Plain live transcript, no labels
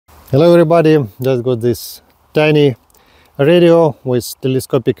Hello everybody, just got this tiny radio with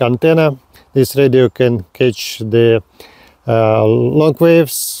telescopic antenna. This radio can catch the long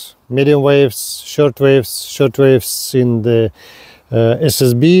waves, medium waves, short waves in the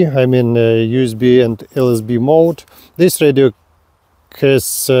SSB, I mean USB and LSB mode. This radio has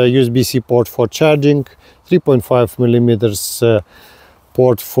USB-C port for charging, 3.5 millimeters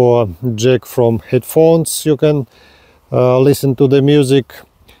port for jack from headphones. You can listen to the music,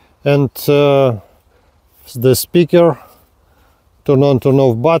 and the speaker, turn on turn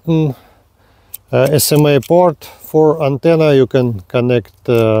off button, SMA port for antenna. You can connect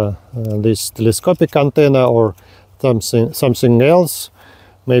this telescopic antenna or something else,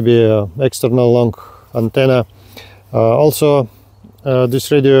 maybe external long antenna. Also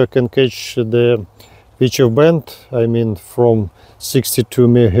this radio can catch the VHF band, I mean from 62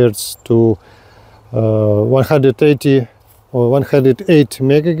 MHz to 180 or 108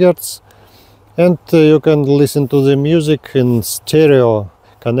 megahertz, and you can listen to the music in stereo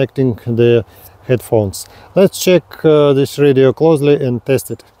connecting the headphones. Let's check this radio closely and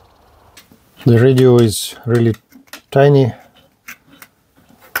test it. The radio is really tiny.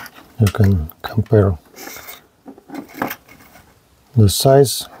 You can compare the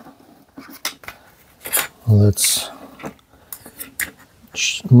size. Let's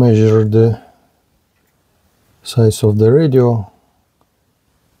measure the size of the radio.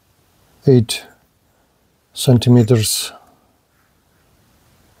 8 centimeters,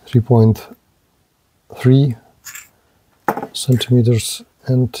 3.3 centimeters,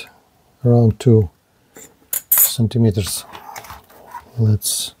 and around 2 centimeters.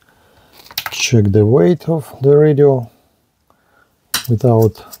 Let's check the weight of the radio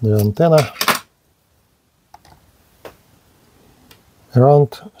without the antenna.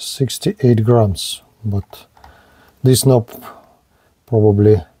 Around 68 grams, but this knob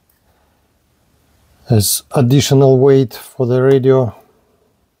probably has additional weight for the radio.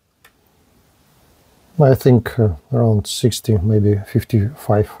 I think around 60, maybe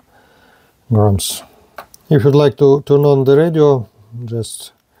 55 grams. If you'd like to turn on the radio,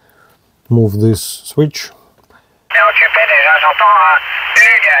 just move this switch. Okay,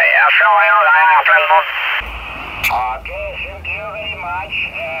 thank you very much,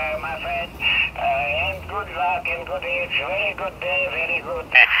 my friend, and good luck and good age. Very good day, very good.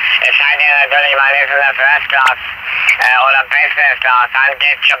 Es sei dir natürlich mal nicht in der First Class oder Business Class, dann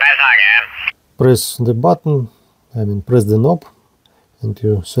geht's schon besser, gell? Press the button, I mean press the knob, and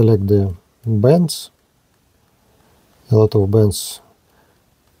you select the bands. A lot of bands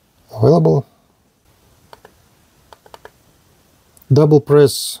available. Double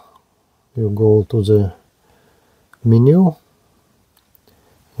press, you go to the menu.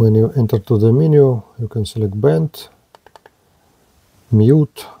 When you enter to the menu, you can select band,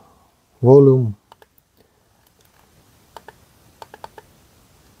 mute, volume,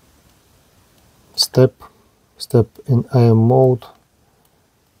 step in AM mode.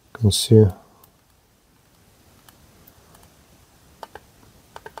 You can see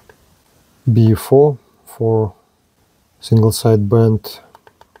B4 for single side band,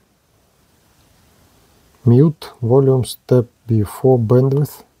 mute, volume, step, B4,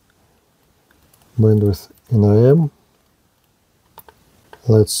 bandwidth in AM.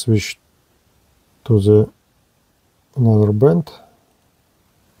 Let's switch to the another band,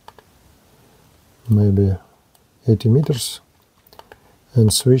 maybe 80 meters,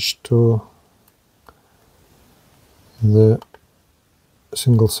 and switch to the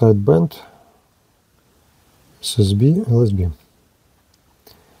single side band, SSB, LSB,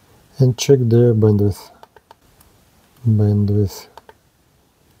 and check the bandwidth. You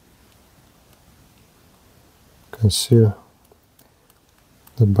can see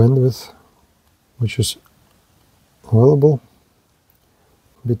the bandwidth which is available.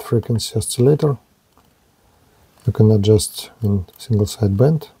 Bit frequency oscillator. You can adjust in single side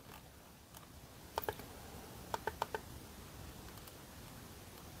band.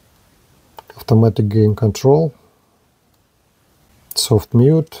 Automatic gain control. Soft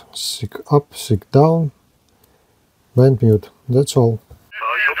mute, SIG up, SIG down, band mute. That's all.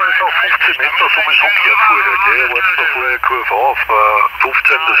 Ich habe jetzt auf 15 Meter sowieso gehört vorher, gell? Ich war jetzt da vorher Kurve auf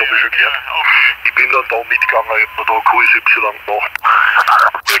 15, das habe ich schon gehört. Ich bin dann da mitgegangen, ich habe mir da QSY gemacht.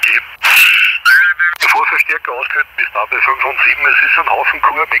 Okay. Der Vorverstärker ausgehalten bis da bei 5 und 7, es ist ein Haufen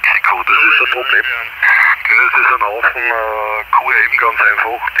Kur Mexiko, das ist ein Problem. Es ist ein Haufen QM ganz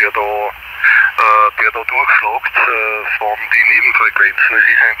einfach, der da durchschlagt von den Nebenfrequenzen. Es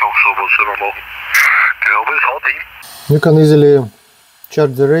ist einfach so, was soll man machen. Ja, aber es haut hin. You can easily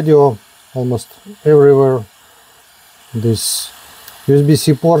charge the radio almost everywhere. This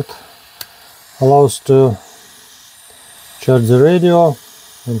USB-C port allows to charge the radio,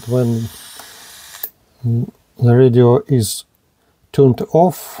 and when the radio is turned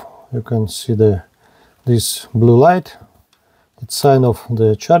off, you can see this blue light. It's sign of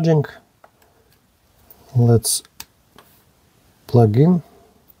the charging. Let's plug in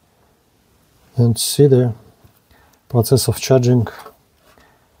and see the process of charging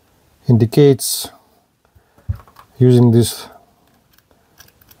indicates using this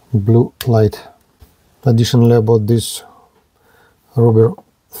blue light. Additionally, about this rubber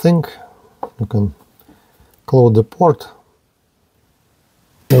thing, you can close the port.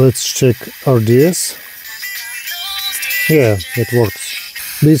 Let's check RDS. Yeah, it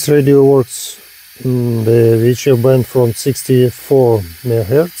works. This radio works in the VHF band from 64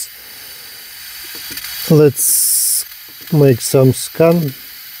 MHz. Let's make some scan,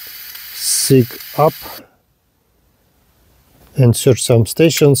 seek up, and search some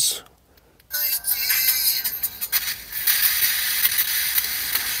stations.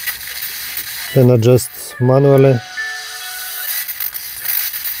 And adjust manually.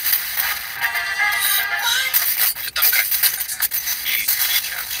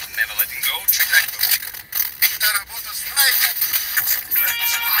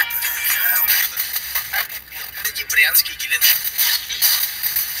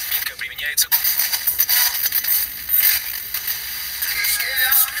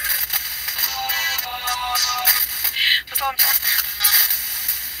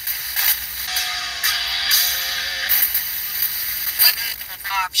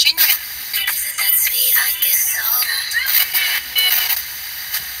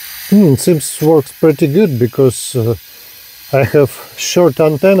 Seems works pretty good, because I have short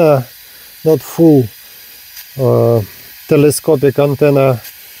antenna, not full telescopic antenna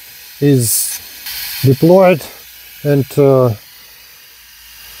is deployed, and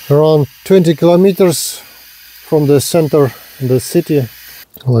around 20 kilometers from the center of the city.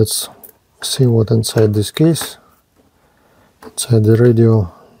 Let's see what inside this case. Inside the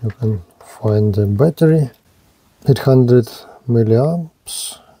radio you can find the battery, 800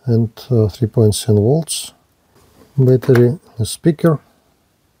 milliamps and 3.7 volts. Battery, the speaker,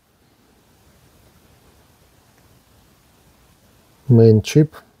 main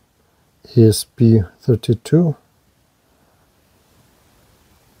chip, ESP32,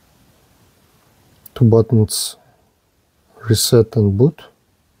 two buttons, reset and boot,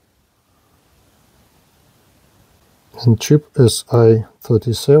 and chip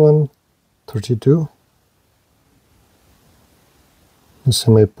SI4732,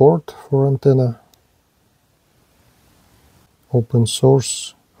 SMA port for antenna, open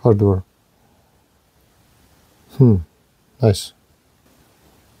source hardware. Nice.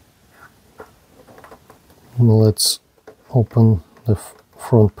 Let's open the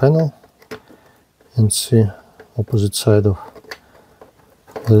front panel and see opposite side of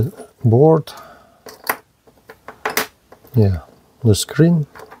the board. Yeah, the screen.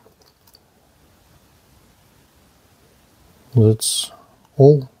 That's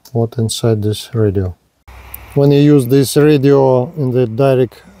all what inside this radio. When you use this radio in the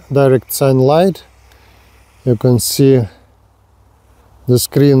direct sunlight, you can see the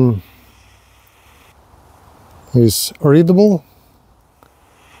screen is readable.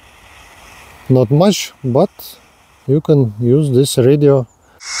 Not much, but you can use this radio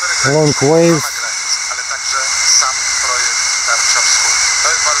long ways.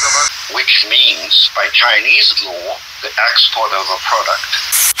 Which means, by Chinese law, the export of a product.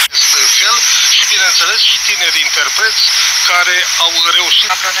 Și bineînțeles și tineri interpreți care au reușit.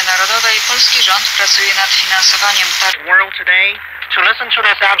 Obrony Narodowej polski rząd pracuje nad finansowaniem World today. To listen to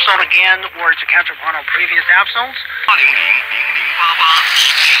this episode again or to catch up on our previous episodes. 80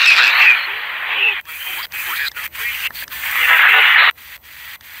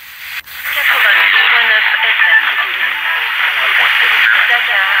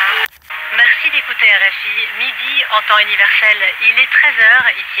 Merci d'écouter RFI. Midi en temps universel. Il est 13h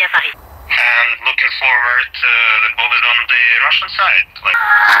ici à Paris. And looking forward to the bullet on the Russian side.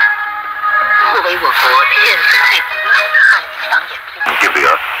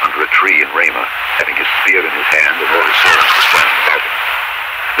 Gibeah, under a tree in Ramah, having his spear in his hand, and all his servants were standing about him.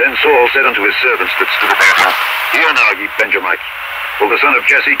 Then Saul said unto his servants that stood about him, Hear now, ye Benjamites, will the son of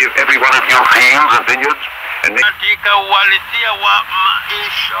Jesse give every one of you fields and vineyards? And make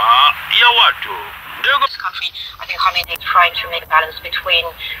This country, I think Khamenei is trying to make a balance between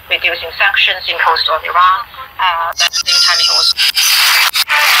reducing sanctions imposed on Iran, but at the same time he was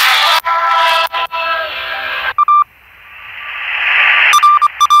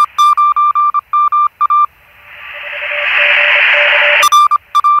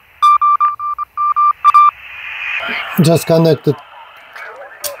Just connected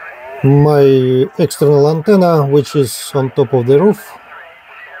my external antenna, which is on top of the roof.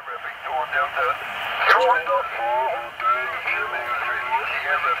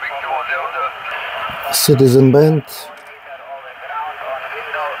 Citizen band,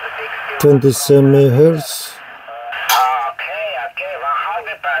 27 MHz. Okay,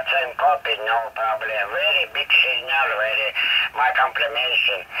 100% copy, no problem. Very big signal, my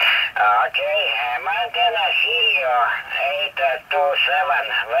complimentation. My antenna Helio 827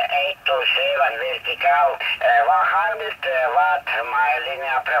 vertical, 100 watt, my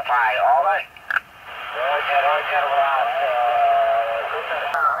linear profile, over.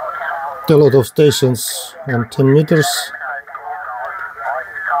 A lot of stations and 10 meters.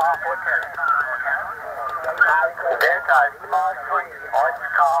 Delta Lima 3,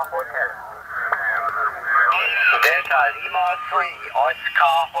 Oscar Hotel.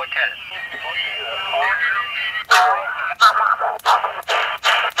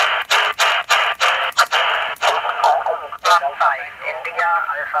 India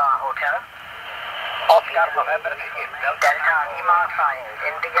Alpha Hotel. Oscar November 6, Delta Lima 5,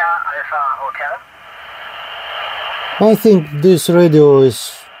 India Alpha Hotel. I think this radio is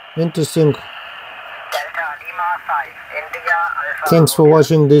interesting. Delta Lima 5, India Alpha. Thanks for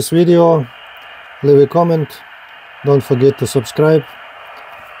watching this video. Leave a comment. Don't forget to subscribe.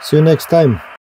 See you next time.